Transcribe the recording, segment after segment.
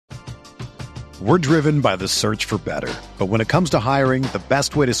We're driven by the search for better. But when it comes to hiring, the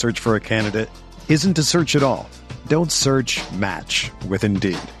best way to search for a candidate isn't to search at all. Don't search, match with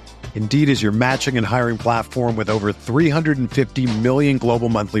Indeed. Indeed is your matching and hiring platform with over 350 million global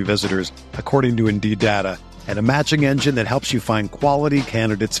monthly visitors, according to Indeed data, and a matching engine that helps you find quality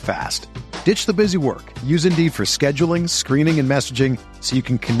candidates fast. Ditch the busy work. Use Indeed for scheduling, screening, and messaging so you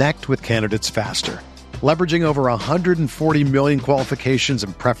can connect with candidates faster. Leveraging over 140 million qualifications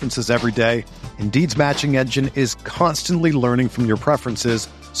and preferences every day, Indeed's matching engine is constantly learning from your preferences,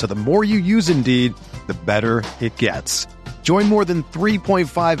 so the more you use Indeed, the better it gets. Join more than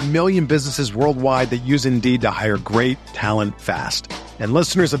 3.5 million businesses worldwide that use Indeed to hire great talent fast. And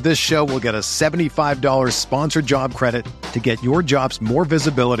listeners of this show will get a $75 sponsored job credit to get your jobs more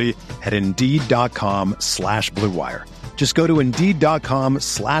visibility at Indeed.com/Blue Wire. Just go to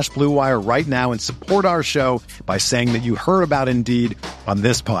Indeed.com/Blue Wire right now and support our show by saying that you heard about Indeed on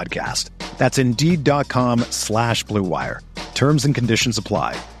this podcast. That's Indeed.com/Blue Wire. Terms and conditions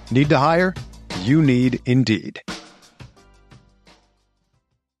apply. Need to hire? You need Indeed.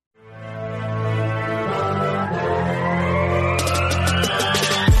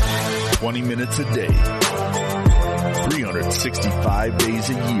 20 minutes a day, 365 days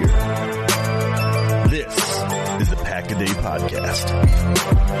a year. This is the Pack-A-Day Podcast.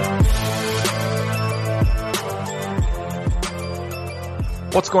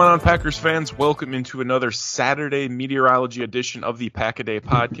 What's going on, Packers fans? Welcome into another Saturday meteorology edition of the Pack-A-Day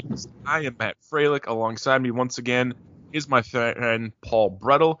Podcast. I am Matt Froehlich. Alongside me once again is my friend Paul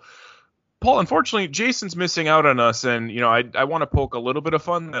Bretl. Paul, unfortunately, Jason's missing out on us, and I want to poke a little bit of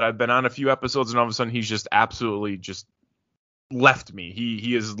fun that I've been on a few episodes, and all of a sudden he's just absolutely just left me.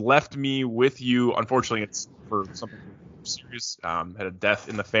 He has left me with you. Unfortunately, it's for something serious. Had a death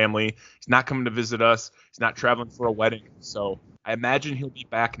in the family. He's not coming to visit us. He's not traveling for a wedding, so I imagine he'll be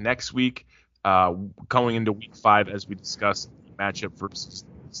back next week, going into Week 5 as we discuss the matchup versus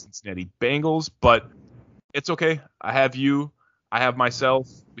the Cincinnati Bengals. But it's okay. I have you. I have myself.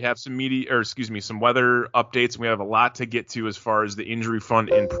 We have some some weather updates. We have a lot to get to as far as the injury front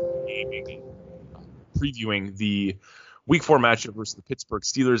and previewing the Week 4 matchup versus the Pittsburgh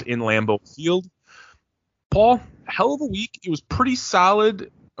Steelers in Lambeau Field. Paul, hell of a week. It was pretty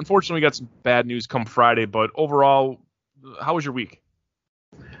solid. Unfortunately, we got some bad news come Friday, but overall, how was your week?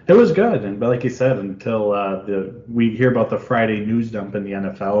 It was good, but like you said, until we hear about the Friday news dump in the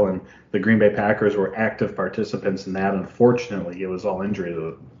NFL and the Green Bay Packers were active participants in that, unfortunately, it was all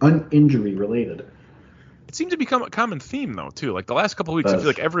injury related. It seemed to become a common theme, though, too. Like the last couple of weeks, I feel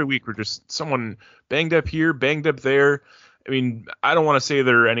like every week we're just someone banged up here, banged up there. I mean, I don't want to say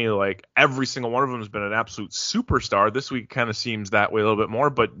there are any, like, every single one of them has been an absolute superstar. This week kind of seems that way a little bit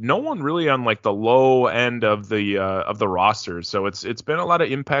more, but no one really on, like, the low end of the roster. So it's been a lot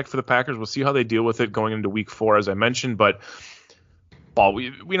of impact for the Packers. We'll see how they deal with it going into Week 4, as I mentioned. But, Paul,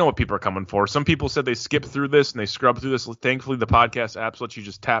 we know what people are coming for. Some people said they skipped through this and they scrubbed through this. Thankfully, the podcast apps let you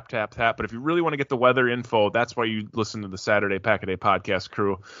just tap, tap, tap. But if you really want to get the weather info, that's why you listen to the Saturday Pack-A-Day podcast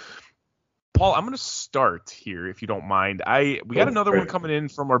crew. Paul, I'm going to start here, if you don't mind. We got another one coming in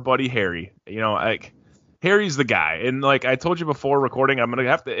from our buddy Harry. Harry's the guy. And like I told you before recording, I'm going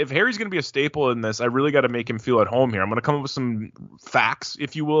to have to, if Harry's going to be a staple in this, I really got to make him feel at home here. I'm going to come up with some facts,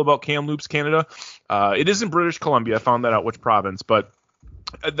 if you will, about Kamloops, Canada. It is in British Columbia. I found that out which province. But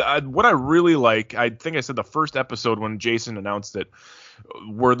what I really like, I think I said the first episode when Jason announced it,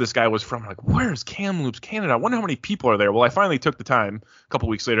 where this guy was from, like, where's Kamloops, Canada? I wonder how many people are there. Well, I finally took the time a couple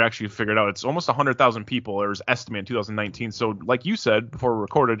weeks later actually figured out it's almost 100,000 people. It was estimated in 2019. So like you said before we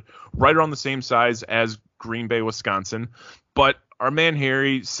recorded, right around the same size as Green Bay, Wisconsin. But our man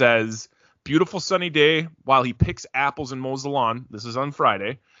Harry says, beautiful sunny day while he picks apples and mows the lawn. This is on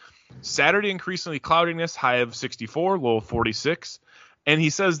Friday. Saturday, increasingly cloudiness, high of 64, low of 46. And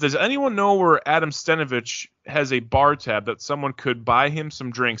he says, does anyone know where Adam Stenavich has a bar tab that someone could buy him some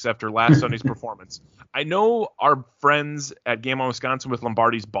drinks after last Sunday's performance? I know our friends at Game On Wisconsin with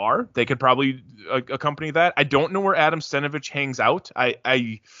Lombardi's Bar. They could probably accompany that. I don't know where Adam Stenavich hangs out.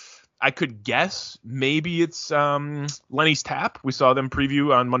 I could guess maybe it's Lenny's Tap. We saw them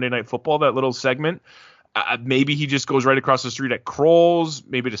preview on Monday Night Football, that little segment. Maybe he just goes right across the street at Kroll's,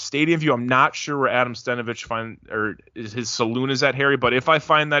 maybe to Stadium View. I'm not sure where Adam Stenavich his saloon is at, Harry. But if I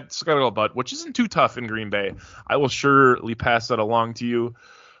find that scuttlebutt, which isn't too tough in Green Bay, I will surely pass that along to you.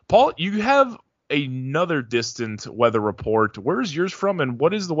 Paul, you have another distant weather report. Where's yours from, and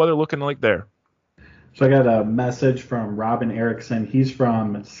what is the weather looking like there? So I got a message from Robin Eriksson. He's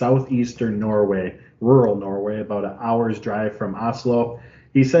from southeastern Norway, rural Norway, about an hour's drive from Oslo.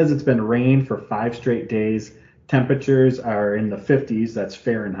 He says it's been rain for 5 straight days, Temperatures are in the 50s. That's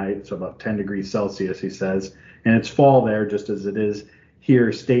Fahrenheit, so about 10 degrees Celsius, he says. And it's fall there, just as it is here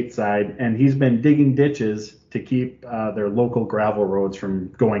stateside. And he's been digging ditches to keep their local gravel roads from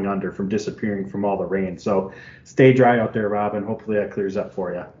going under, from disappearing from all the rain. So stay dry out there, Robin. Hopefully that clears up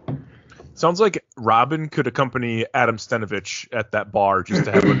for you. Sounds like Robin could accompany Adam Stenovich at that bar just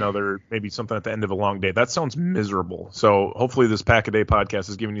to have another, maybe something at the end of a long day. That sounds miserable. So hopefully this Pack-A-Day podcast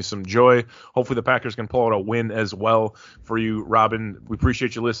is giving you some joy. Hopefully the Packers can pull out a win as well for you, Robin. We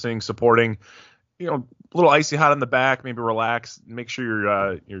appreciate you listening, supporting. A little icy hot on the back, maybe relax. Make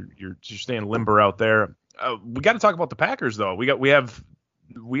sure you're staying limber out there. We got to talk about the Packers though. We have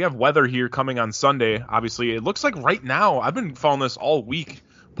weather here coming on Sunday. Obviously, it looks like right now. I've been following this all week,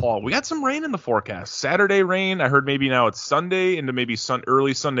 Paul. We got some rain in the forecast. Saturday rain. I heard maybe now it's Sunday into maybe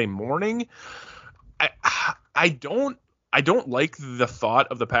early Sunday morning. I don't like the thought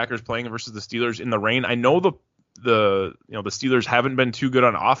of the Packers playing versus the Steelers in the rain. I know the Steelers haven't been too good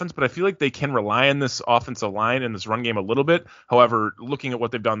on offense, but I feel like they can rely on this offensive line and this run game a little bit. However, looking at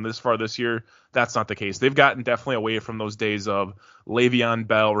what they've done this far this year, that's not the case. They've gotten definitely away from those days of Le'Veon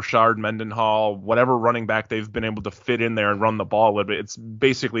Bell, Rashard Mendenhall, whatever running back they've been able to fit in there and run the ball a little bit. It's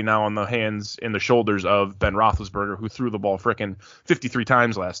basically now on the hands and the shoulders of Ben Roethlisberger, who threw the ball frickin' 53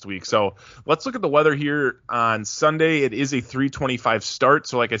 times last week. So let's look at the weather here on Sunday. It is a 3:25 start.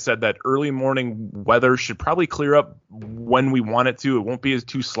 So like I said, that early morning weather should probably clear up when we want it to. It won't be as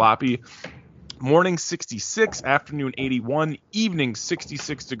too sloppy. Morning 66, afternoon 81, evening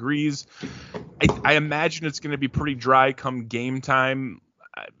 66 degrees. I imagine it's going to be pretty dry come game time.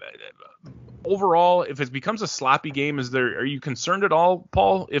 Overall, if it becomes a sloppy game, are you concerned at all,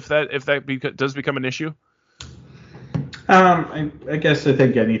 Paul, if that does become an issue? I guess I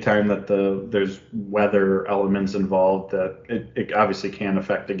think anytime that there's weather elements involved, that it obviously can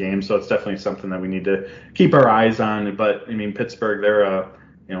affect the game. So it's definitely something that we need to keep our eyes on. But I mean, Pittsburgh, they're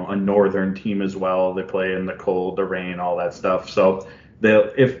a northern team as well. They play in the cold, the rain, all that stuff. So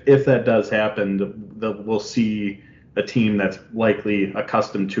if that does happen, we'll see a team that's likely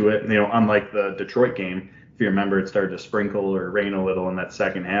accustomed to it. Unlike the Detroit game, if you remember, it started to sprinkle or rain a little in that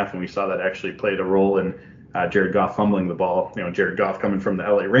second half, and we saw that actually played a role in Jared Goff fumbling the ball. Jared Goff coming from the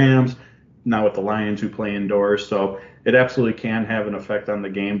LA Rams, now with the Lions who play indoors. So it absolutely can have an effect on the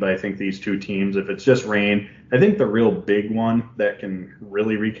game. But I think these two teams, if it's just rain, I think the real big one that can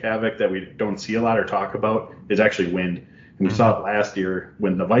really wreak havoc that we don't see a lot or talk about is actually wind. And we saw it last year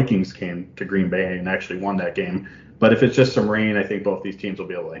when the Vikings came to Green Bay and actually won that game. But if it's just some rain, I think both these teams will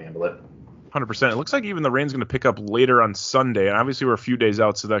be able to handle it. 100%. It looks like even the rain's going to pick up later on Sunday, and obviously we're a few days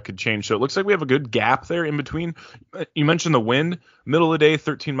out, so that could change. So it looks like we have a good gap there in between. You mentioned the wind, middle of the day,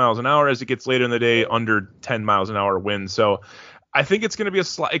 13 miles an hour. As it gets later in the day, under 10 miles an hour wind. So I think it's going to be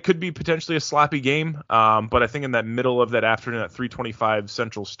it could be potentially a sloppy game, but I think in that middle of that afternoon, at 3:25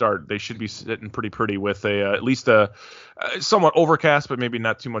 Central start, they should be sitting pretty with at least a somewhat overcast, but maybe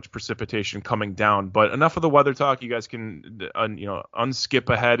not too much precipitation coming down. But enough of the weather talk. You guys can unskip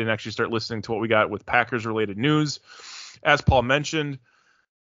ahead and actually start listening to what we got with Packers related news. As Paul mentioned,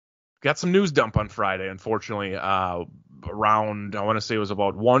 got some news dump on Friday, unfortunately. Around, I want to say it was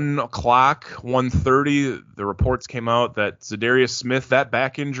about 1 o'clock, 1:30, the reports came out that Zadarius Smith, that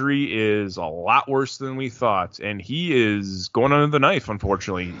back injury is a lot worse than we thought, and he is going under the knife,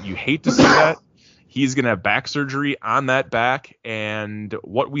 unfortunately. You hate to see that. He's going to have back surgery on that back, and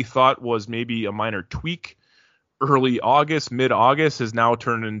what we thought was maybe a minor tweak mid-August has now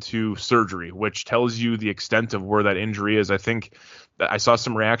turned into surgery, which tells you the extent of where that injury is. I think that I saw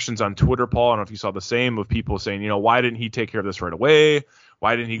some reactions on Twitter, Paul. I don't know if you saw the same, of people saying, why didn't he take care of this right away?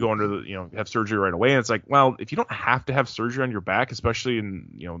 Why didn't he go under have surgery right away? And it's like, well, if you don't have to have surgery on your back, especially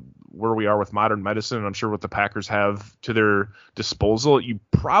in, where we are with modern medicine, and I'm sure what the Packers have to their disposal, you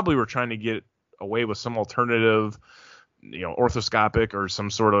probably were trying to get away with some alternative, orthoscopic or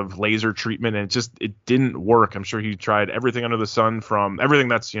some sort of laser treatment, and it didn't work. I'm sure he tried everything under the sun, from everything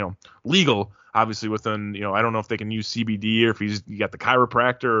that's legal, obviously within I don't know if they can use CBD or if you got the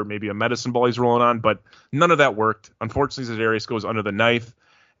chiropractor or maybe a medicine ball he's rolling on, but none of that worked. Unfortunately, Zadarius goes under the knife,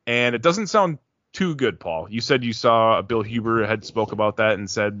 and it doesn't sound too good, Paul. You said you saw Bill Huber had spoke about that and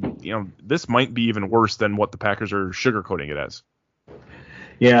said this might be even worse than what the Packers are sugarcoating it as.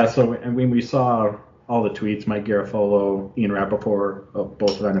 Yeah, so we saw all the tweets. Mike Garafolo, Ian Rappaport,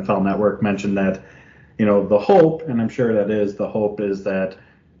 both of NFL Network, mentioned that, the hope, and I'm sure that is the hope, is that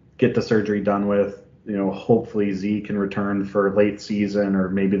get the surgery done with, hopefully Z can return for late season or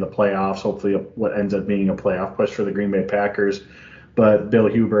maybe the playoffs, hopefully what ends up being a playoff push for the Green Bay Packers. But Bill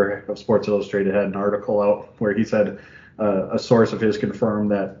Huber of Sports Illustrated had an article out where he said a source of his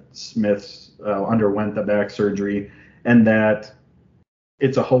confirmed that Smith underwent the back surgery, and that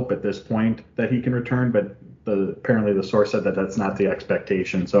it's a hope at this point that he can return, but apparently the source said that that's not the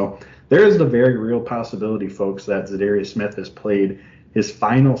expectation. So there is the very real possibility, folks, that Zadarius Smith has played his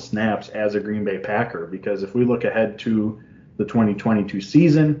final snaps as a Green Bay Packer, because if we look ahead to the 2022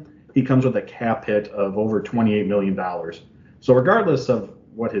 season, he comes with a cap hit of over $28 million. So regardless of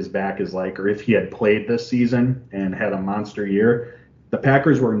what his back is like, or if he had played this season and had a monster year, the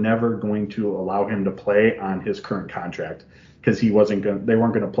Packers were never going to allow him to play on his current contract, because they weren't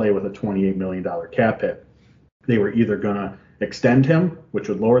going to play with a $28 million cap hit. They were either going to extend him, which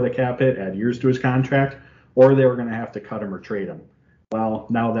would lower the cap hit, add years to his contract, or they were going to have to cut him or trade him. Well,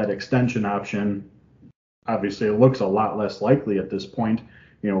 now that extension option, obviously it looks a lot less likely at this point.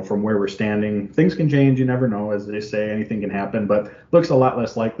 From where we're standing, things can change. You never know, as they say, anything can happen, but looks a lot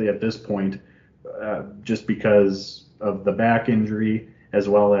less likely at this point, just because of the back injury as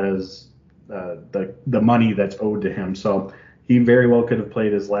well as the money that's owed to him. So he very well could have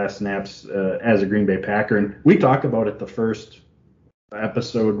played his last snaps as a Green Bay Packer. And we talked about it the first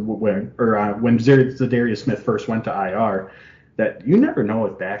episode when Zadarius Smith first went to IR, that you never know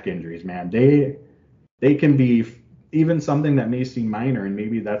with back injuries, man. They can be even something that may seem minor, and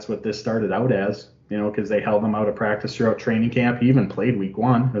maybe that's what this started out as, because they held him out of practice throughout training camp. He even played week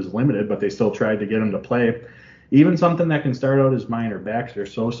 1. It was limited, but they still tried to get him to play. Even something that can start out as minor, backs are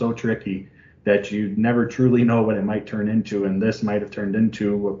so tricky that you never truly know what it might turn into, and this might have turned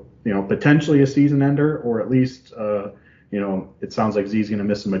into, potentially a season ender, or at least, it sounds like Z's going to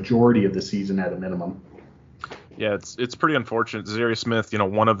miss a majority of the season at a minimum. Yeah, it's pretty unfortunate. Zadarius Smith,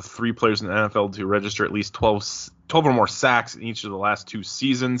 one of the 3 players in the NFL to register at least 12 or more sacks in each of the last 2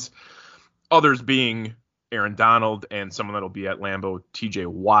 seasons. Others being Aaron Donald and someone that'll be at Lambeau, TJ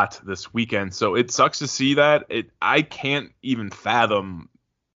Watt, this weekend. So it sucks to see that. I can't even fathom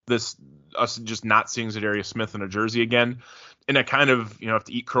us just not seeing Zadarius Smith in a jersey again. And I kind of, have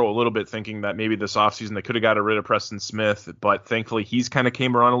to eat crow a little bit, thinking that maybe this offseason they could have got rid of Preston Smith, but thankfully he's kind of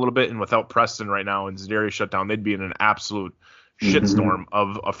came around a little bit. And without Preston right now and Zadarius shut down, they'd be in an absolute shitstorm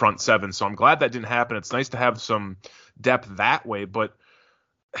of a front 7. So I'm glad that didn't happen. It's nice to have some depth that way. But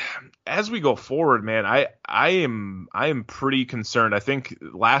as we go forward, man, I am pretty concerned. I think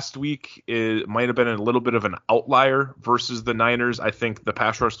last week it might have been a little bit of an outlier versus the Niners. I think the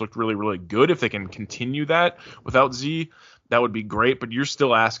pass rush looked really, really good. If they can continue that without Z, that would be great, but you're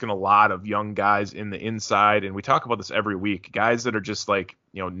still asking a lot of young guys in the inside, and we talk about this every week, guys that are just like,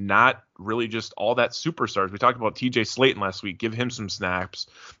 not really just all that superstars. We talked about TJ Slayton last week. Give him some snaps.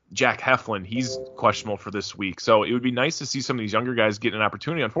 Jack Heflin, he's questionable for this week. So it would be nice to see some of these younger guys get an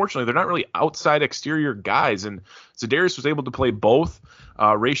opportunity. Unfortunately, they're not really outside exterior guys, and Zadarius was able to play both.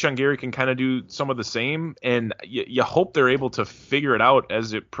 Rashawn Gary can kind of do some of the same, and you hope they're able to figure it out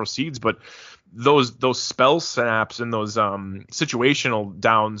as it proceeds, but those spell snaps and those situational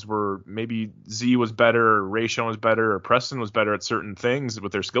downs where maybe Z was better or Rashawn was better or Preston was better at certain things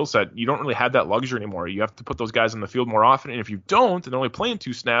with their skill set, you don't really have that luxury anymore. You have to put those guys on the field more often, and if you don't, and they're only playing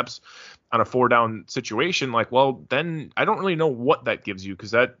 2 snaps on a 4-down situation, then I don't really know what that gives you,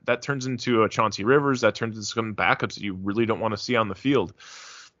 because that turns into a Chauncey Rivers, that turns into some backups that you really don't want to see on the field.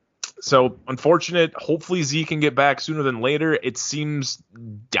 So unfortunate. Hopefully Z can get back sooner than later. It seems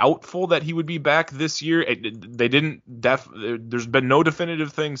doubtful that he would be back this year. There's been no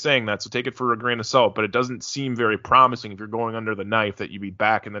definitive thing saying that, so take it for a grain of salt, but it doesn't seem very promising if you're going under the knife that you'd be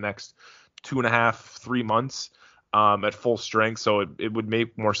back in the next 2.5, 3 months at full strength. So it would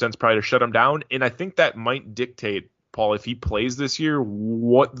make more sense probably to shut him down. And I think that might dictate, Paul, if he plays this year,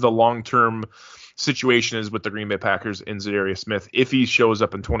 what the long-term situation is with the Green Bay Packers and Zadarius Smith. If he shows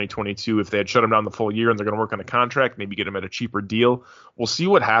up in 2022, if they had shut him down the full year and they're going to work on a contract, maybe get him at a cheaper deal. We'll see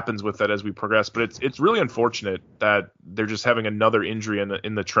what happens with that as we progress. But it's really unfortunate that they're just having another injury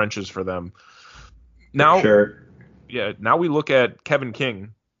in the trenches for them. Now, sure. Yeah. Now we look at Kevin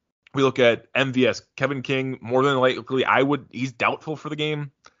King. We look at MVS. Kevin King, more than likely, he's doubtful for the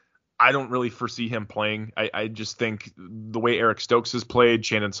game. I don't really foresee him playing. I just think the way Eric Stokes has played,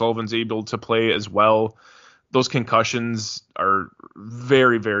 Shannon Sullivan's able to play as well. Those concussions are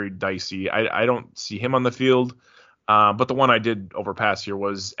very, very dicey. I don't see him on the field. But the one I did overpass here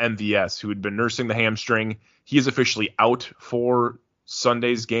was MVS, who had been nursing the hamstring. He is officially out for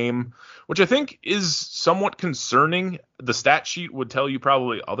Sunday's game, which I think is somewhat concerning. The stat sheet would tell you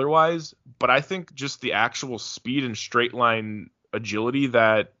probably otherwise, but I think just the actual speed and straight line agility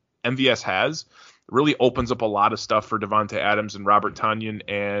that MVS has really opens up a lot of stuff for Devontae Adams and Robert Tonyan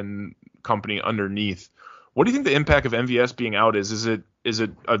and company underneath. What do you think the impact of MVS being out is? Is it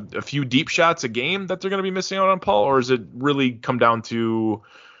a few deep shots a game that they're going to be missing out on, Paul, or is it really come down to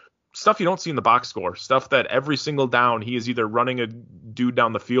stuff you don't see in the box score, stuff that every single down he is either running a dude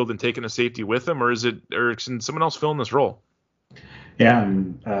down the field and taking a safety with him, or can someone else fill in this role? Yeah,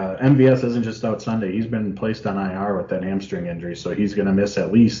 and MVS isn't just out Sunday. He's been placed on IR with that hamstring injury, so he's going to miss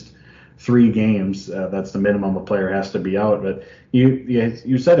at least 3 games. That's the minimum a player has to be out. But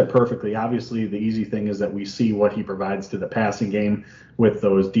you said it perfectly. Obviously, the easy thing is that we see what he provides to the passing game with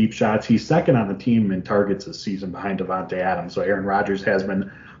those deep shots. He's second on the team in targets this season behind Davante Adams. So Aaron Rodgers has been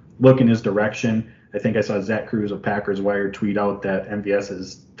looking his direction. I think I saw Zach Cruz of Packers Wire tweet out that MVS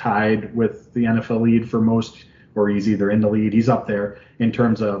is tied with the NFL lead for most, or he's either in the lead. He's up there in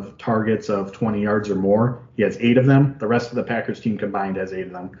terms of targets of 20 yards or more. He has 8 of them. The rest of the Packers team combined has 8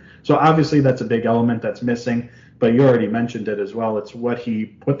 of them. So obviously that's a big element that's missing, but you already mentioned it as well. It's what he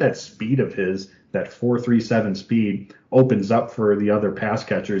put that speed of his, that 4.37 speed, opens up for the other pass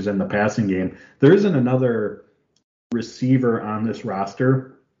catchers in the passing game. There isn't another receiver on this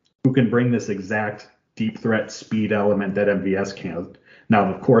roster who can bring this exact deep threat speed element that MVS can.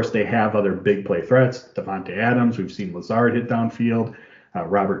 Now, of course, they have other big play threats. Davante Adams, we've seen Lazard hit downfield,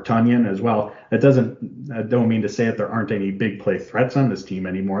 Robert Tonyan as well. I don't mean to say that there aren't any big play threats on this team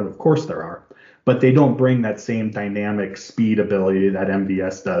anymore. Of course there are. But they don't bring that same dynamic speed ability that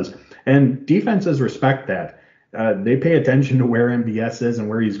MVS does. And defenses respect that. They pay attention to where MVS is and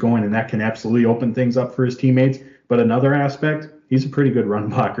where he's going, and that can absolutely open things up for his teammates. But another aspect, he's a pretty good run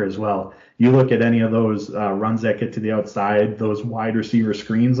blocker as well. You look at any of those runs that get to the outside, those wide receiver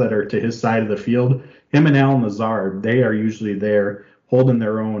screens that are to his side of the field, him and Allen Lazard, they are usually there holding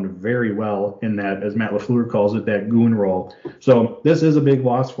their own very well in that, as Matt LaFleur calls it, that goon role. So this is a big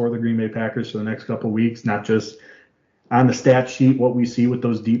loss for the Green Bay Packers for the next couple of weeks, not just on the stat sheet what we see with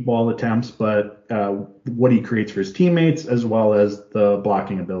those deep ball attempts, but what he creates for his teammates as well as the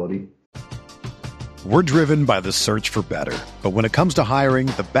blocking ability. We're driven by the search for better. But when it comes to hiring,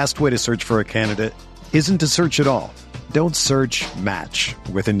 the best way to search for a candidate isn't to search at all. Don't search, match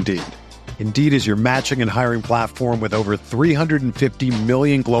with Indeed. Indeed is your matching and hiring platform with over 350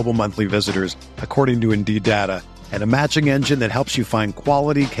 million global monthly visitors, according to Indeed data, and a matching engine that helps you find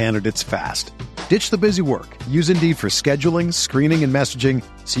quality candidates fast. Ditch the busy work. Use Indeed for scheduling, screening, and messaging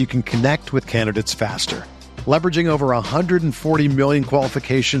so you can connect with candidates faster. Leveraging over 140 million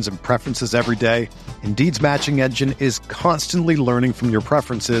qualifications and preferences every day, Indeed's matching engine is constantly learning from your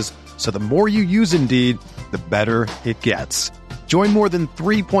preferences, so the more you use Indeed, the better it gets. Join more than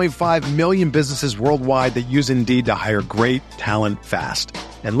 3.5 million businesses worldwide that use Indeed to hire great talent fast.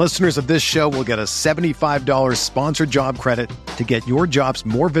 And listeners of this show will get a $75 sponsored job credit to get your jobs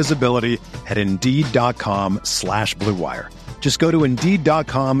more visibility at Indeed.com/Blue Wire. Just go to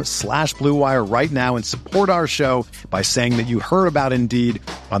Indeed.com/Blue Wire right now and support our show by saying that you heard about Indeed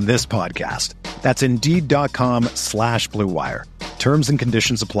on this podcast. That's Indeed.com/Blue Wire. Terms and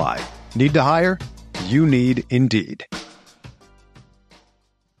conditions apply. Need to hire? You need Indeed.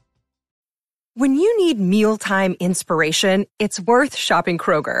 When you need mealtime inspiration, it's worth shopping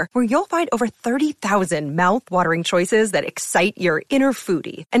Kroger, where you'll find over 30,000 mouth-watering choices that excite your inner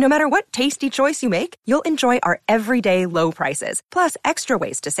foodie. And no matter what tasty choice you make, you'll enjoy our everyday low prices, plus extra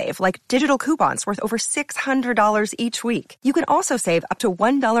ways to save, like digital coupons worth over $600 each week. You can also save up to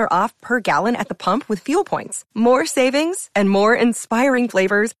 $1 off per gallon at the pump with fuel points. More savings and more inspiring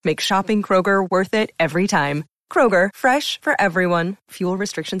flavors make shopping Kroger worth it every time. Kroger, fresh for everyone. Fuel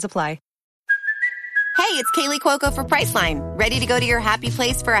restrictions apply. Hey, it's Kaylee Cuoco for Priceline. Ready to go to your happy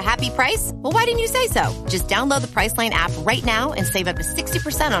place for a happy price? Well, why didn't you say so? Just download the Priceline app right now and save up to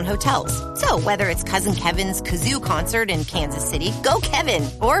 60% on hotels. So whether it's Cousin Kevin's Kazoo Concert in Kansas City, go Kevin,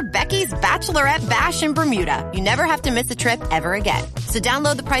 or Becky's Bachelorette Bash in Bermuda, you never have to miss a trip ever again. So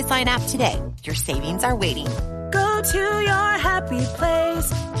download the Priceline app today. Your savings are waiting. Go to your happy place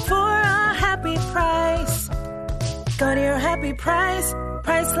for a happy price. Go to your happy price,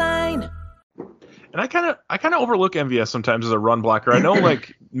 Priceline. And I kind of overlook MVS sometimes as a run blocker. I know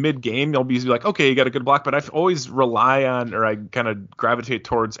like mid game you'll be like, okay, you got a good block, but I always rely on, or I kind of gravitate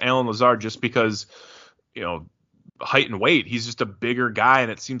towards Allen Lazard just because, you know, height and weight. He's just a bigger guy,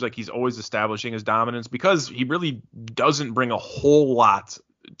 and it seems like he's always establishing his dominance because he really doesn't bring a whole lot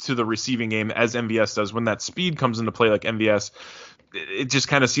to the receiving game as MVS does. When that speed comes into play like MVS, it just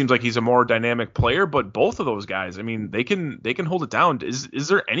kind of seems like he's a more dynamic player. But both of those guys, I mean, they can hold it down. Is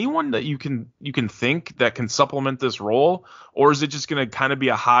there anyone that you can think that can supplement this role, or is it just going to kind of be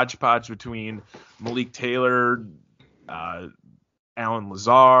a hodgepodge between Malik Taylor, Alan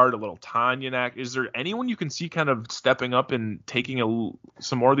Lazard, a little Tanyanak. Is there anyone you can see kind of stepping up and taking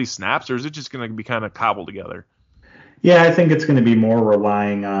some more of these snaps, or is it just going to be kind of cobbled together? Yeah, I think it's going to be more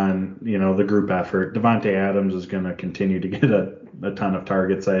relying on, the group effort. Devontae Adams is going to continue to get a ton of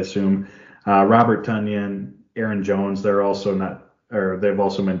targets, I assume. Robert Tonyan, Aaron Jones, they've also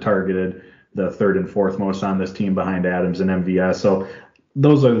been targeted the third and fourth most on this team behind Adams and MVS. So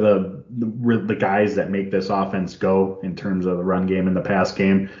those are the guys that make this offense go in terms of the run game and the pass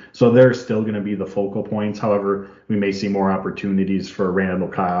game. So they're still going to be the focal points. However, we may see more opportunities for Randall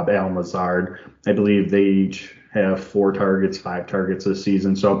Cobb, Alan Lazard. I believe they each have 5 targets this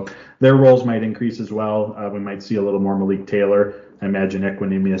season. So their roles might increase as well. We might see a little more Malik Taylor. I imagine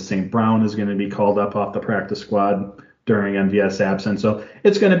Equinemius St. Brown is going to be called up off the practice squad during MVS absence. So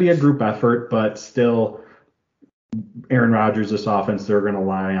it's going to be a group effort, but still Aaron Rodgers, this offense, they're going to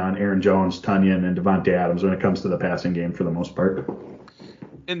rely on Aaron Jones, Tonyan, and Devontae Adams when it comes to the passing game for the most part.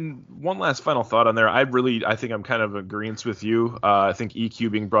 And one last final thought on there. I think I'm kind of agreeing with you. I think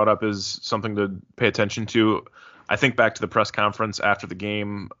EQ being brought up is something to pay attention to. I think back to the press conference after the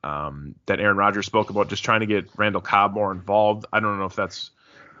game that Aaron Rodgers spoke about just trying to get Randall Cobb more involved. I don't know if that's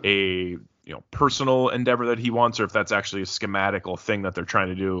a personal endeavor that he wants or if that's actually a schematical thing that they're trying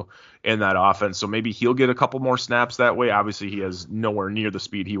to do in that offense. So maybe he'll get a couple more snaps that way. Obviously, he has nowhere near the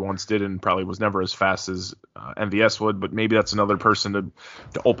speed he once did and probably was never as fast as MVS would, but maybe that's another person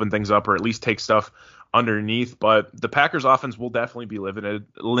to open things up or at least take stuff underneath. But the Packers offense will definitely be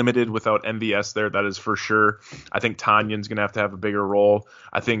limited without MVS there. That is for sure. I think Tanyan's going to have a bigger role.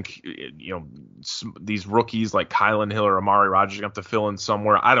 I think, these rookies like Kylan Hill or Amari Rodgers are going to have to fill in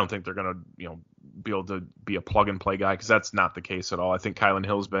somewhere. I don't think they're going to, be able to be a plug and play guy because that's not the case at all. I think Kylan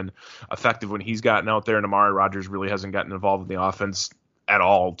Hill's been effective when he's gotten out there, and Amari Rodgers really hasn't gotten involved in the offense at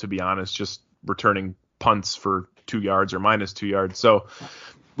all, to be honest, just returning punts for 2 yards or minus 2 yards. So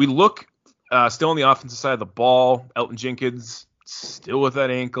we look still on the offensive side of the ball. Elton Jenkins still with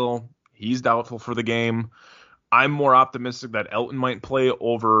that ankle. He's doubtful for the game. I'm more optimistic that Elton might play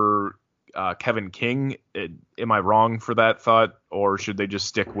over Kevin King. Am I wrong for that thought, or should they just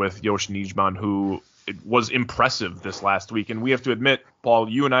stick with Yosh Nijman, who was impressive this last week? And we have to admit, Paul,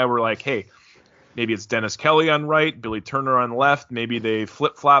 you and I were like, hey, maybe it's Dennis Kelly on right, Billy Turner on left. Maybe they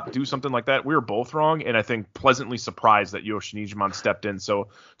flip-flop, do something like that. We were both wrong, and I think pleasantly surprised that Yosh Nijman stepped in. So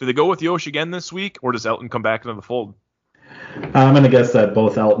do they go with Yosh again this week, or does Elton come back into the fold? I'm going to guess that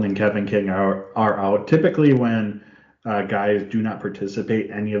both Elton and Kevin King are out. Typically when guys do not participate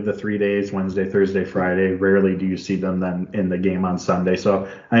any of the 3 days, Wednesday, Thursday, Friday, rarely do you see them then in the game on Sunday. So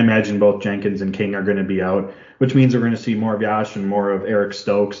I imagine both Jenkins and King are going to be out, which means we're going to see more of Yosh and more of Eric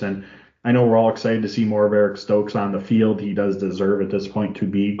Stokes. And I know we're all excited to see more of Eric Stokes on the field. He does deserve at this point to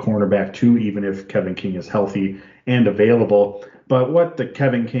be cornerback 2, even if Kevin King is healthy and available. But what the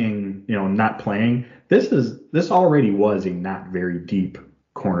Kevin King, not playing, this already was a not very deep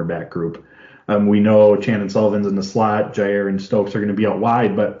cornerback group. We know Chandon Sullivan's in the slot, Jair and Stokes are going to be out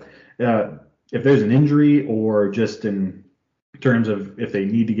wide, but if there's an injury or just in terms of if they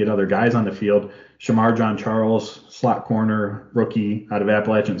need to get other guys on the field, Shamar John Charles, slot corner, rookie out of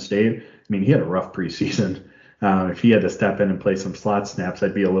Appalachian State, he had a rough preseason. If he had to step in and play some slot snaps,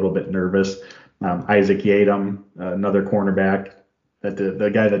 I'd be a little bit nervous. Isaac Yadam, another cornerback, that the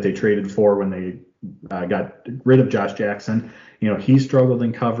guy that they traded for when they got rid of Josh Jackson, he struggled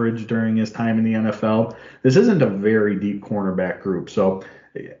in coverage during his time in the NFL. This isn't a very deep cornerback group. So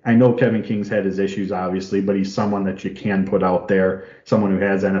I know Kevin King's had his issues, obviously, but he's someone that you can put out there, someone who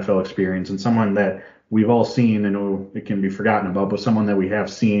has NFL experience, and someone that we've all seen, and it can be forgotten about, but someone that we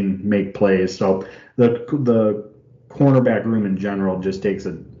have seen make plays. So the cornerback room in general just takes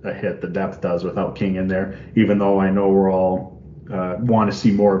a hit. The depth does without King in there, even though I know we're all want to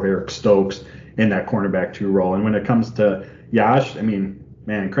see more of Eric Stokes in that cornerback 2 role. And when it comes to Yosh,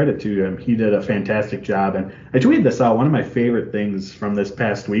 credit to him. He did a fantastic job. And I tweeted this out. One of my favorite things from this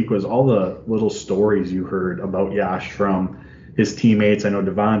past week was all the little stories you heard about Yosh from his teammates. I know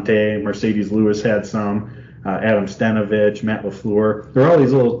Devontae, Mercedes Lewis had some, Adam Stenovich, Matt LaFleur. There are all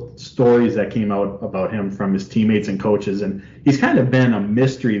these little stories that came out about him from his teammates and coaches. And he's kind of been a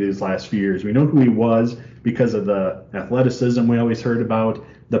mystery these last few years. We know who he was because of the athleticism we always heard about,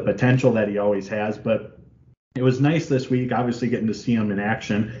 the potential that he always has. But it was nice this week, obviously getting to see him in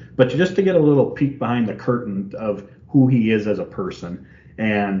action, but just to get a little peek behind the curtain of who he is as a person.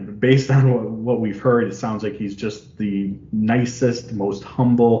 And based on what we've heard, it sounds like he's just the nicest, most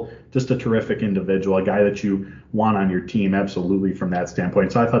humble, just a terrific individual, a guy that you want on your team, absolutely, from that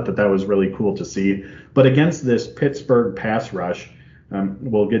standpoint. So I thought that was really cool to see. But against this Pittsburgh pass rush,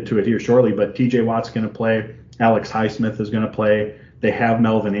 we'll get to it here shortly, but TJ Watt's going to play. Alex Highsmith is going to play. They have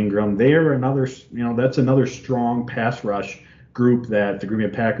Melvin Ingram. They are another, that's another strong pass rush group that the Green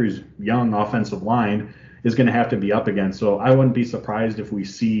Bay Packers' young offensive line is going to have to be up against. So I wouldn't be surprised if we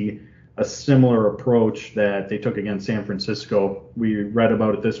see a similar approach that they took against San Francisco. We read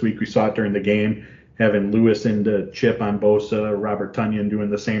about it this week. We saw it during the game, having Lewis into chip on Bosa, Robert Tonyan doing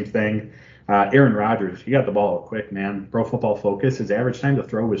the same thing. Aaron Rodgers, he got the ball quick, man. Pro Football Focus, his average time to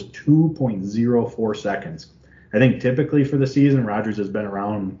throw was 2.04 seconds. I think typically for the season, Rodgers has been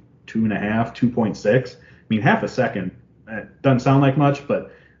around 2.5, 2.6. I mean, half a second. It doesn't sound like much,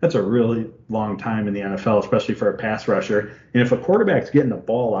 but that's a really long time in the NFL, especially for a pass rusher. And if a quarterback's getting the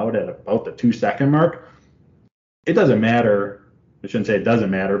ball out at about the 2-second mark, it doesn't matter. I shouldn't say it doesn't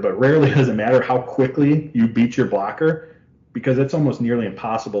matter, but rarely does it matter how quickly you beat your blocker, because it's almost nearly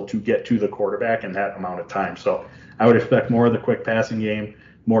impossible to get to the quarterback in that amount of time. So I would expect more of the quick passing game,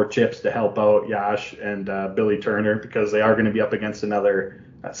 more chips to help out Yash and Billy Turner, because they are going to be up against another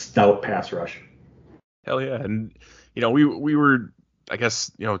stout pass rush. Hell yeah. And, we were, I guess,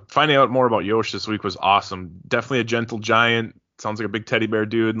 finding out more about Yosh this week was awesome. Definitely a gentle giant. Sounds like a big teddy bear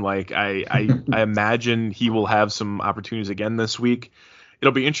dude. And I imagine he will have some opportunities again this week.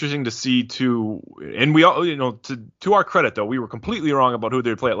 It'll be interesting to see too. And we all, to our credit though, we were completely wrong about who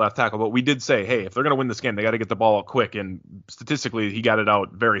they would play at left tackle, but we did say, hey, if they're going to win this game, they got to get the ball out quick. And statistically, he got it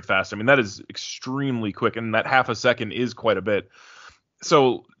out very fast. I mean, that is extremely quick. And that half a second is quite a bit.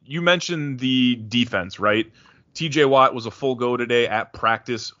 So you mentioned the defense, right? TJ Watt was a full go today at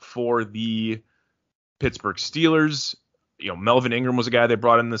practice for the Pittsburgh Steelers. Melvin Ingram was a guy they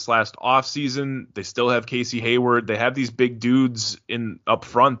brought in this last offseason. They still have Casey Hayward. They have these big dudes in up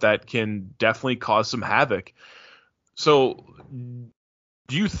front that can definitely cause some havoc. So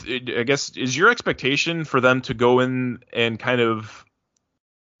I guess, is your expectation for them to go in and kind of,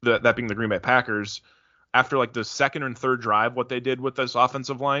 that being the Green Bay Packers, after like the second and third drive, what they did with this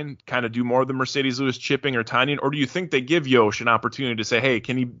offensive line, kind of do more of the Mercedes Lewis chipping or Tonyan? Or do you think they give Yosh an opportunity to say, hey,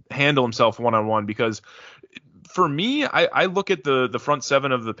 can he handle himself one-on-one? Because for me, I look at the front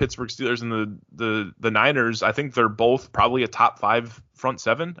seven of the Pittsburgh Steelers and the Niners. I think they're both probably a top 5 front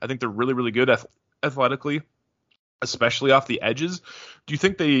seven. I think they're really, really good athletically, especially off the edges. Do you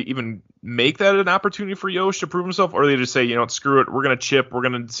think they even make that an opportunity for Yosh to prove himself? Or they just say, screw it, we're going to chip, we're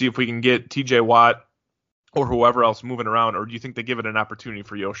going to see if we can get TJ Watt or whoever else moving around? Or do you think they give it an opportunity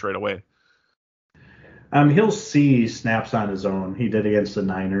for Yosh right away? He'll see snaps on his own. He did against the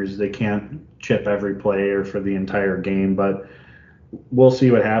Niners. They can't chip every play or for the entire game, but we'll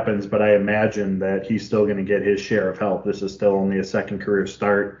see what happens. But I imagine that he's still going to get his share of help. This is still only a second career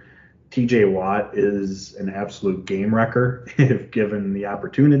start. TJ Watt is an absolute game wrecker if given the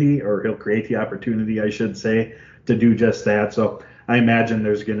opportunity, or he'll create the opportunity, I should say, to do just that. So I imagine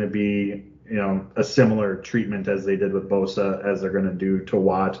there's going to be a similar treatment as they did with Bosa as they're going to do to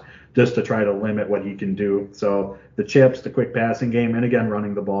Watt, just to try to limit what he can do. So the chips, the quick passing game, and again,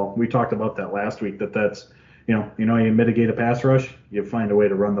 running the ball. We talked about that last week, that's, you mitigate a pass rush, you find a way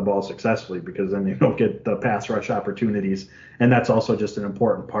to run the ball successfully, because then you don't get the pass rush opportunities. And that's also just an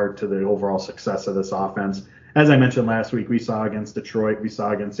important part to the overall success of this offense. As I mentioned last week, we saw against Detroit, we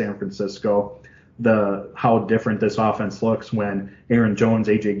saw against San Francisco, how different this offense looks when Aaron Jones,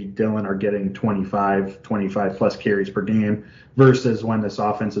 A.J. Dillon are getting 25 plus carries per game versus when this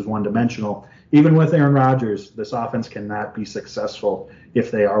offense is one-dimensional. Even with Aaron Rodgers, this offense cannot be successful if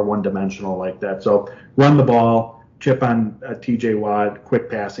they are one-dimensional like that. So run the ball, chip on T.J. Watt, quick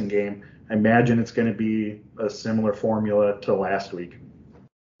passing game. I imagine it's going to be a similar formula to last week.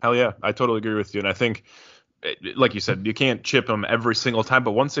 Hell yeah, I totally agree with you. And I think, like you said, you can't chip them every single time,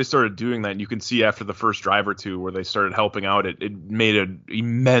 but once they started doing that, you can see after the first drive or two where they started helping out, it made an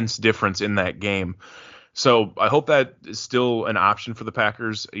immense difference in that game. So I hope that is still an option for the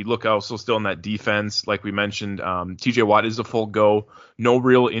Packers. You look also still in that defense, like we mentioned, TJ Watt is a full go. No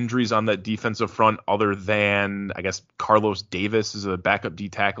real injuries on that defensive front other than, I guess, Carlos Davis is a backup D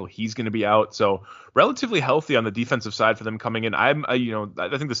tackle. He's going to be out. So relatively healthy on the defensive side for them coming in. I think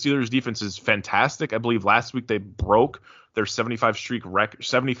the Steelers defense is fantastic. I believe last week they broke their 75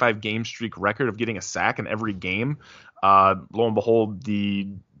 game streak record of getting a sack in every game. Lo and behold, the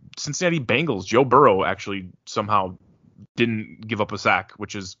Cincinnati Bengals, Joe Burrow actually somehow didn't give up a sack,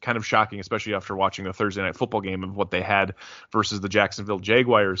 which is kind of shocking, especially after watching the Thursday Night Football game of what they had versus the Jacksonville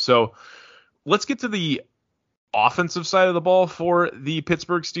Jaguars. So let's get to the offensive side of the ball for the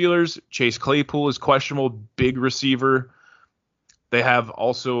Pittsburgh Steelers. Chase Claypool is questionable, big receiver. They have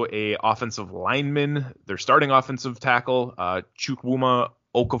also a offensive lineman, their starting offensive tackle, Chukwuma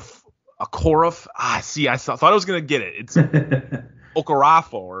Okorafor. I thought I was going to get it. It's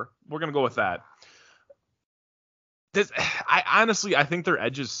Okorafor. We're going to go with that. I think their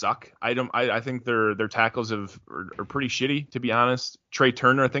edges suck. I think their tackles are pretty shitty, to be honest. Trey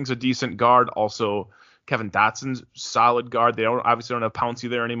Turner, I think, is a decent guard. Also, Kevin Dotson's solid guard. They obviously don't have Pouncey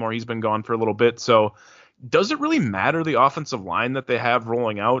there anymore. He's been gone for a little bit. So does it really matter the offensive line that they have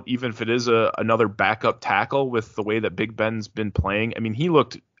rolling out, even if it is another backup tackle with the way that Big Ben's been playing? I mean, he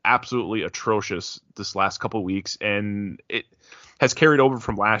looked absolutely atrocious this last couple of weeks, and it has carried over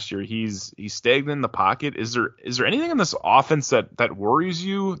from last year. He's stagnant in the pocket. Is there anything in this offense that worries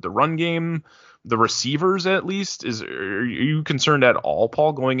you? The run game, the receivers at least? Are you concerned at all,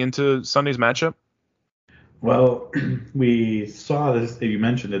 Paul, going into Sunday's matchup? Well, we saw this, you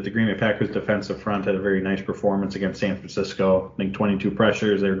mentioned it, the Green Bay Packers defensive front had a very nice performance against San Francisco. I think 22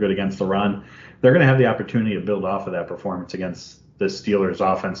 pressures, they were good against the run. They're going to have the opportunity to build off of that performance against the Steelers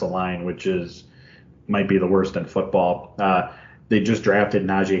offensive line, which might be the worst in football. They just drafted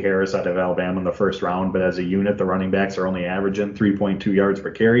Najee Harris out of Alabama in the first round, but as a unit, the running backs are only averaging 3.2 yards per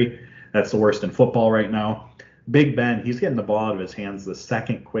carry. That's the worst in football right now. Big Ben, he's getting the ball out of his hands the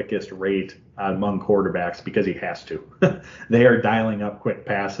second quickest rate among quarterbacks because he has to. They are dialing up quick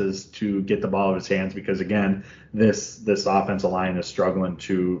passes to get the ball out of his hands because, again, this offensive line is struggling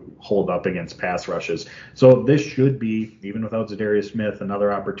to hold up against pass rushes. So this should be, even without Zadarius Smith,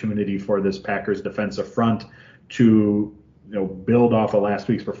 another opportunity for this Packers defensive front to build off of last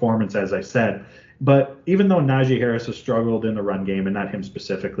week's performance, as I said. But even though Najee Harris has struggled in the run game, and not him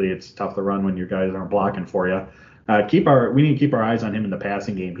specifically, it's tough to run when your guys aren't blocking for you. We need to keep our eyes on him in the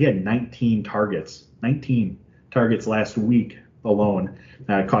passing game. He had 19 targets last week alone.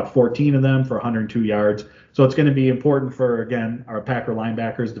 Caught 14 of them for 102 yards. So it's going to be important for, again, our Packer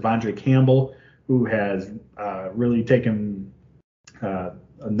linebackers, Devondre Campbell, who has really taken a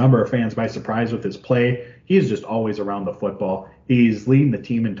number of fans by surprise with his play. He is just always around the football. He's leading the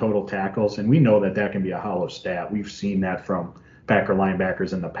team in total tackles, and we know that can be a hollow stat. We've seen that from Packer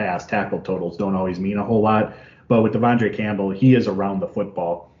linebackers in the past. Tackle totals don't always mean a whole lot, but with Devondre Campbell, he is around the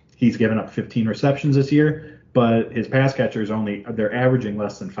football. He's given up 15 receptions this year, but his pass catchers they're averaging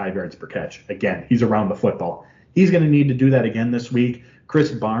less than 5 yards per catch. Again, he's around the football. He's going to need to do that again this week.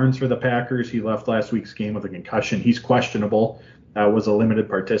 Chris Barnes for the Packers, he left last week's game with a concussion. He's questionable. Was a limited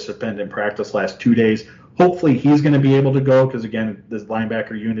participant in practice last 2 days. Hopefully he's going to be able to go because, again, this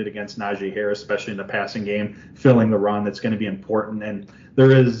linebacker unit against Najee Harris, especially in the passing game, filling the run, that's going to be important. And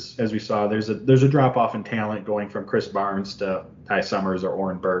there is, as we saw, there's a drop-off in talent going from Chris Barnes to Ty Summers or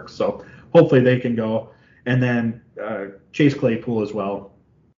Oren Burks. So hopefully they can go. And then Chase Claypool as well.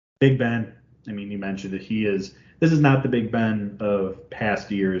 Big Ben, I mean, you mentioned that this is not the Big Ben of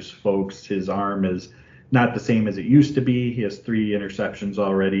past years, folks. His arm is not the same as it used to be. He has 3 interceptions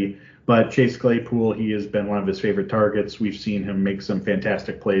already. But Chase Claypool, he has been one of his favorite targets. We've seen him make some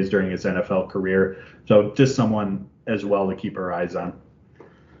fantastic plays during his NFL career. So just someone as well to keep our eyes on.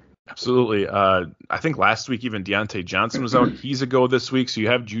 Absolutely. I think last week even Deontay Johnson was out. He's a go this week. So you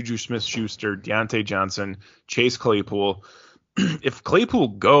have Juju Smith-Schuster, Deontay Johnson, Chase Claypool. If Claypool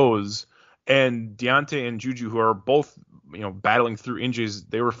goes and Deontay and Juju, who are both battling through injuries,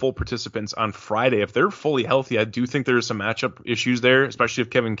 they were full participants on Friday. If they're fully healthy, I do think there's some matchup issues there, especially if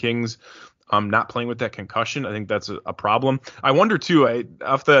Kevin King's not playing with that concussion. I think that's a problem. I wonder too,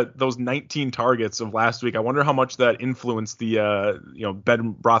 after those 19 targets of last week, I wonder how much that influenced the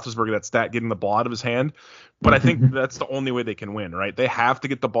Ben Roethlisberger, that stat, getting the ball out of his hand. But I think that's the only way they can win, right? They have to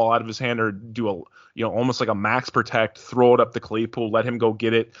get the ball out of his hand or do almost like a max protect, throw it up to Claypool, let him go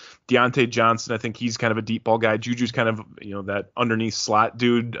get it. Deontay Johnson, I think he's kind of a deep ball guy. Juju's kind of, that underneath slot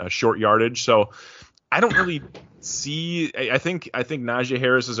dude, short yardage. So I don't really see. I think Najee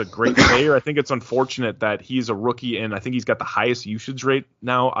Harris is a great player. I think it's unfortunate that he's a rookie, and I think he's got the highest usage rate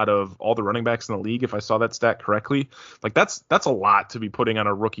now out of all the running backs in the league, if I saw that stat correctly. Like that's a lot to be putting on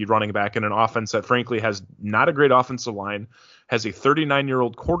a rookie running back in an offense that frankly has not a great offensive line, has a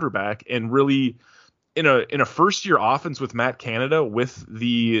 39-year-old quarterback, and really in a first year offense with Matt Canada, with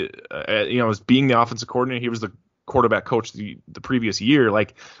the as being the offensive coordinator, he was the quarterback coach the previous year.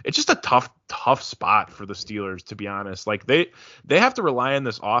 Like, it's just a tough spot for the Steelers, to be honest. Like they have to rely on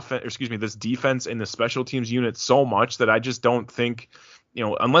this this defense and the special teams unit so much that I just don't think,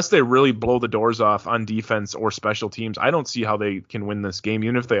 unless they really blow the doors off on defense or special teams, I don't see how they can win this game,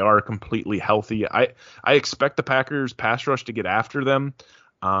 even if they are completely healthy. I expect the Packers pass rush to get after them.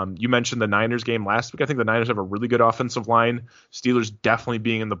 You mentioned the Niners game last week. I think the Niners have a really good offensive line. Steelers definitely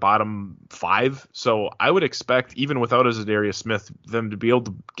being in the bottom 5. So I would expect, even without a Zadarius Smith, them to be able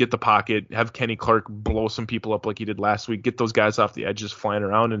to get the pocket, have Kenny Clark blow some people up like he did last week, get those guys off the edges flying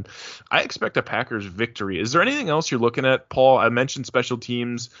around. And I expect a Packers victory. Is there anything else you're looking at, Paul? I mentioned special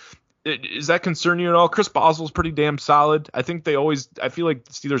teams. Does that concern you at all? Chris Boswell's pretty damn solid. I feel like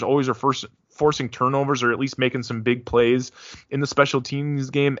the Steelers always are forcing turnovers or at least making some big plays in the special teams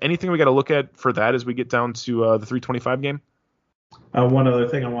game. Anything we got to look at for that as we get down to the 325 game? One other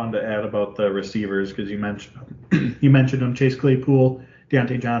thing I wanted to add about the receivers, because you mentioned them, Chase Claypool,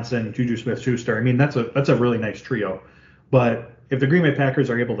 Deontay Johnson, Juju Smith-Schuster. I mean, that's a really nice trio. But if the Green Bay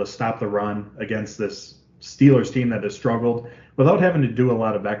Packers are able to stop the run against this Steelers team that has struggled without having to do a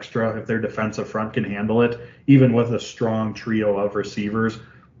lot of extra, if their defensive front can handle it, even with a strong trio of receivers,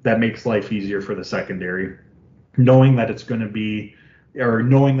 that makes life easier for the secondary. Knowing that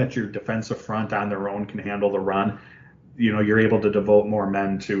knowing that your defensive front on their own can handle the run, you're able to devote more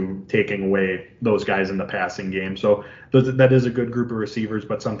men to taking away those guys in the passing game. So that is a good group of receivers,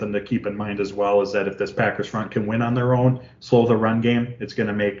 but something to keep in mind as well is that if this Packers front can win on their own, slow the run game, it's going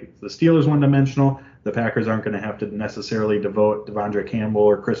to make the Steelers one-dimensional. The Packers aren't going to have to necessarily devote Devondre Campbell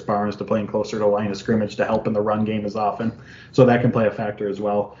or Chris Barnes to playing closer to line of scrimmage to help in the run game as often. So that can play a factor as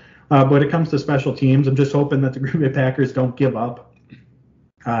well. But when it comes to special teams, I'm just hoping that the Green Bay Packers don't give up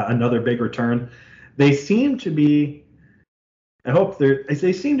another big return. They seem to be at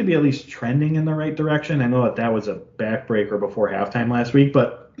least trending in the right direction. I know that was a backbreaker before halftime last week,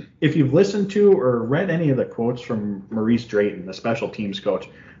 but if you've listened to or read any of the quotes from Maurice Drayton, the special teams coach,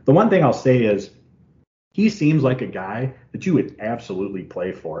 the one thing I'll say is he seems like a guy that you would absolutely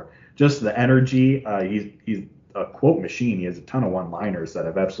play for. Just the energy. He's a quote machine. He has a ton of one-liners that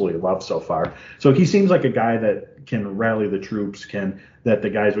I've absolutely loved so far. So he seems like a guy that can rally the troops, that the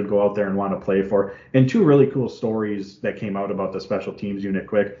guys would go out there and want to play for. And two really cool stories that came out about the special teams unit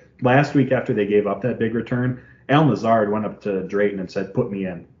quick. Last week after they gave up that big return, Al Nazard went up to Drayton and said, "Put me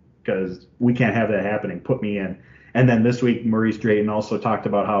in, because we can't have that happening. Put me in." And then this week, Maurice Drayton also talked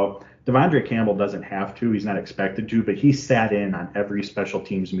about how Devondre Campbell doesn't have to. He's not expected to, but he sat in on every special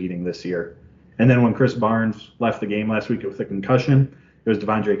teams meeting this year. And then when Chris Barnes left the game last week with a concussion, it was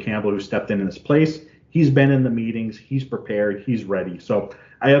Devondre Campbell who stepped in his place. He's been in the meetings. He's prepared. He's ready. So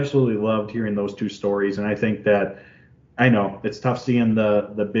I absolutely loved hearing those two stories. And I think that, I know it's tough seeing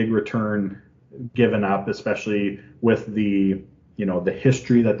the big return given up, especially with the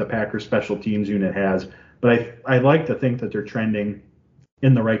history that the Packers special teams unit has. But I like to think that they're trending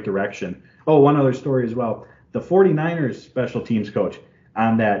in the right direction. Oh, one other story as well. The 49ers special teams coach,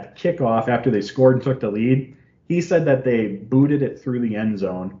 on that kickoff after they scored and took the lead, he said that they booted it through the end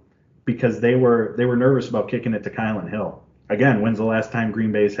zone because they were nervous about kicking it to Kylan Hill. Again, when's the last time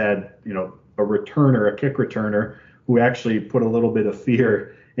Green Bay's had, a kick returner who actually put a little bit of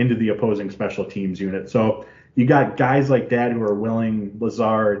fear into the opposing special teams unit? So you got guys like that who are willing,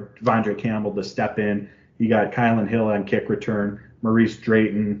 Lazard, Devondre Campbell, to step in. You got Kylan Hill on kick return, Maurice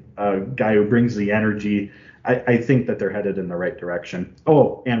Drayton, a guy who brings the energy. I think that they're headed in the right direction.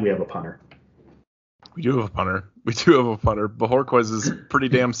 Oh, and we have a punter. We do have a punter. Bojorquez is pretty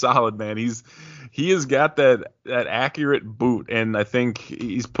damn solid, man. He has got that accurate boot, and I think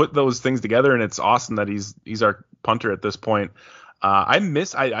he's put those things together, and it's awesome that he's our punter at this point. I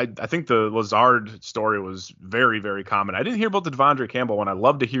think the Lazard story was very, very common. I didn't hear about the Devondre Campbell one. I'd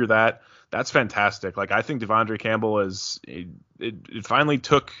love to hear that. That's fantastic. Like, I think Devondre Campbell it finally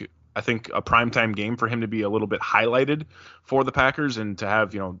took, I think, a primetime game for him to be a little bit highlighted for the Packers and to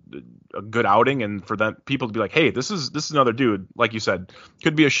have, a good outing, and for them people to be like, hey, this is another dude, like you said,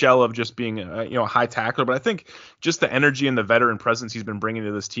 could be a shell of just being a high tackler. But I think just the energy and the veteran presence he's been bringing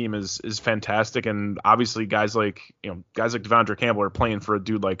to this team is fantastic. And obviously guys like Devondre Campbell are playing for a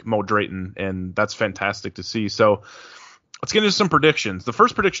dude like Mo Drayton, and that's fantastic to see. So let's get into some predictions. The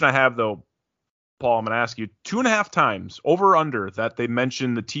first prediction I have, though, Paul, I'm going to ask you 2.5 times over under that they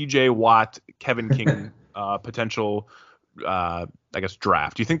mentioned the TJ Watt, Kevin King potential,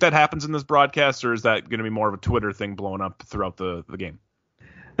 draft. Do you think that happens in this broadcast, or is that going to be more of a Twitter thing blowing up throughout the game?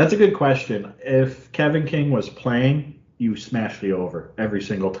 That's a good question. If Kevin King was playing, you smash the over every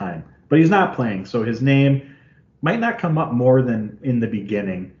single time. But he's not playing, so his name might not come up more than in the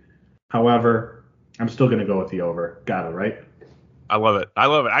beginning. However, I'm still going to go with the over. Got it, right? I love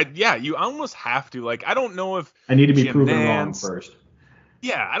it. You almost have to. Like, I don't know if I need to be proven wrong first.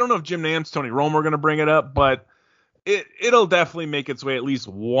 Yeah, I don't know if Jim Nantz, Tony Romo are going to bring it up, but it'll definitely make its way at least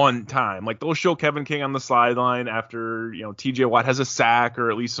one time. Like, they'll show Kevin King on the sideline after, TJ Watt has a sack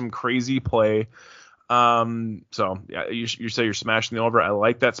or at least some crazy play. So yeah, you say you're smashing the over. I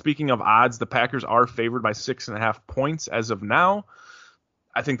like that. Speaking of odds, the Packers are favored by 6.5 points as of now.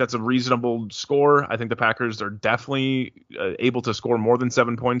 I think that's a reasonable score. I think the Packers are definitely able to score more than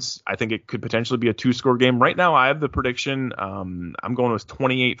 7 points. I think it could potentially be a 2-score game. Right now, I have the prediction. I'm going with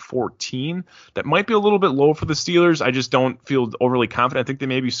 28-14. That might be a little bit low for the Steelers. I just don't feel overly confident. I think they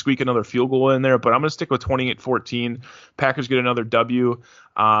maybe squeak another field goal in there, but I'm going to stick with 28-14. Packers get another W.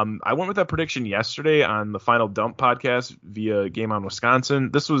 I went with that prediction yesterday on the Final Dump podcast via Game on Wisconsin.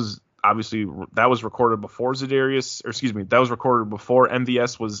 This was obviously, that was recorded before that was recorded before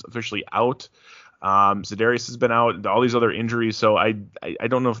MVS was officially out. Zadarius has been out, all these other injuries, so I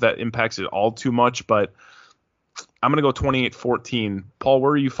don't know if that impacts it all too much, but I'm going to go 28-14. Paul,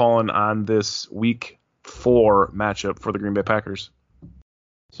 where are you falling on this Week 4 matchup for the Green Bay Packers?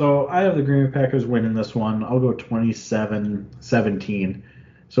 So I have the Green Bay Packers winning this one. I'll go 27-17.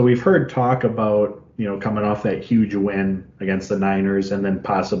 So we've heard talk about, coming off that huge win against the Niners and then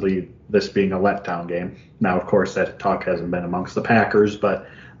possibly this being a letdown game. Now, of course, that talk hasn't been amongst the Packers, but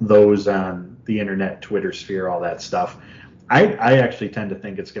those on the internet, Twitter sphere, all that stuff. I actually tend to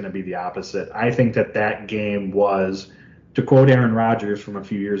think it's going to be the opposite. I think that game was, to quote Aaron Rodgers from a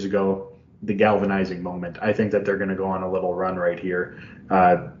few years ago, the galvanizing moment. I think that they're going to go on a little run right here,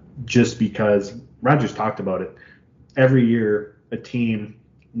 just because Rodgers talked about it. Every year, a team,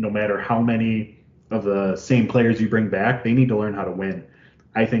 no matter how many of the same players you bring back, they need to learn how to win.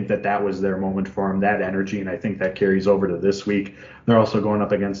 I think that was their moment for them, that energy, and I think that carries over to this week. They're also going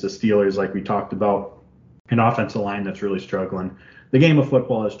up against the Steelers, like we talked about, an offensive line that's really struggling. The game of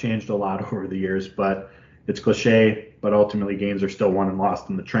football has changed a lot over the years, but it's cliche, but ultimately games are still won and lost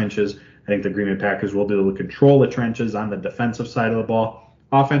in the trenches. I think the Green Bay Packers will be able to control the trenches on the defensive side of the ball.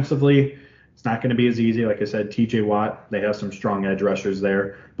 Offensively, it's not going to be as easy. Like I said, TJ Watt, they have some strong edge rushers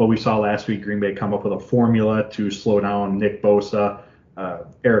there. But we saw last week Green Bay come up with a formula to slow down Nick Bosa,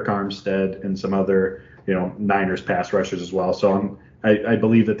 Eric Armstead, and some other Niners pass rushers as well. So I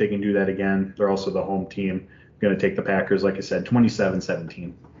believe that they can do that again. They're also the home team. Going to take the Packers, like I said,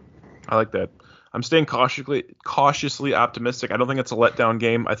 27-17. I like that. I'm staying cautiously optimistic. I don't think it's a letdown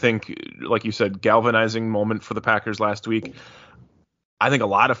game. I think, like you said, galvanizing moment for the Packers last week. I think a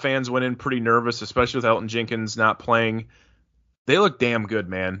lot of fans went in pretty nervous, especially with Elgton Jenkins not playing. They look damn good,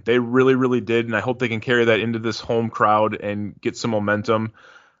 man. They really, really did, and I hope they can carry that into this home crowd and get some momentum.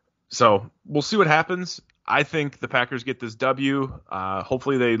 So we'll see what happens. I think the Packers get this W.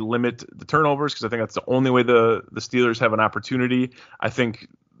 Hopefully they limit the turnovers, because I think that's the only way the Steelers have an opportunity. I think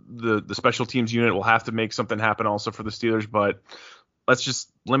the special teams unit will have to make something happen also for the Steelers, but let's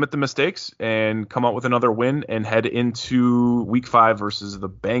just limit the mistakes and come out with another win and head into Week 5 versus the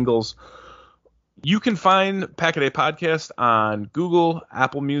Bengals. You can find Pack a Day Podcast on Google,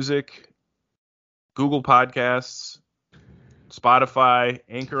 Apple Music, Google Podcasts, Spotify,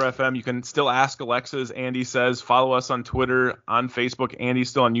 Anchor FM. You can still ask Alexa, as Andy says. Follow us on Twitter, on Facebook. Andy's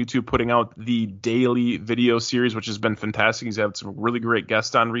still on YouTube putting out the daily video series, which has been fantastic. He's had some really great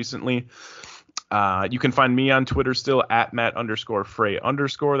guests on recently. You can find me on Twitter still at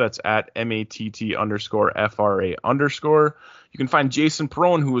Matt_Frey_. That's at MATT_FRA_. You can find Jason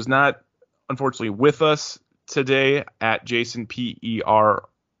Perone, who was not, unfortunately, with us today, at Jason PERONE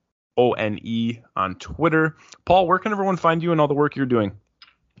on Twitter. Paul, where can everyone find you and all the work you're doing?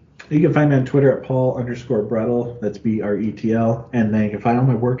 You can find me on Twitter at Paul_Bretl. That's BRETL. And then you can find all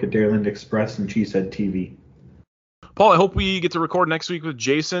my work at Dairyland Express and Cheesehead TV. Paul, I hope we get to record next week with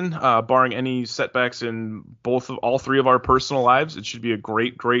Jason, barring any setbacks in all three of our personal lives. It should be a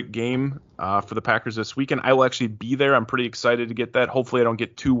great, great game for the Packers this weekend. I will actually be there. I'm pretty excited to get that. Hopefully I don't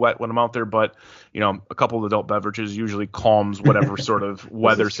get too wet when I'm out there, but a couple of adult beverages usually calms whatever sort of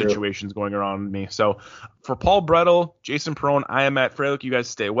weather situation's going around me. So for Paul Bretl, Jason Perone, I am Matt Froehlich. You guys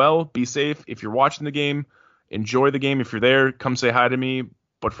stay well, be safe. If you're watching the game, enjoy the game. If you're there, come say hi to me.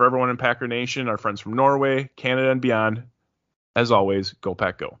 But for everyone in Packer Nation, our friends from Norway, Canada, and beyond, as always, go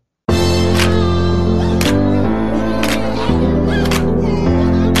Pack Go.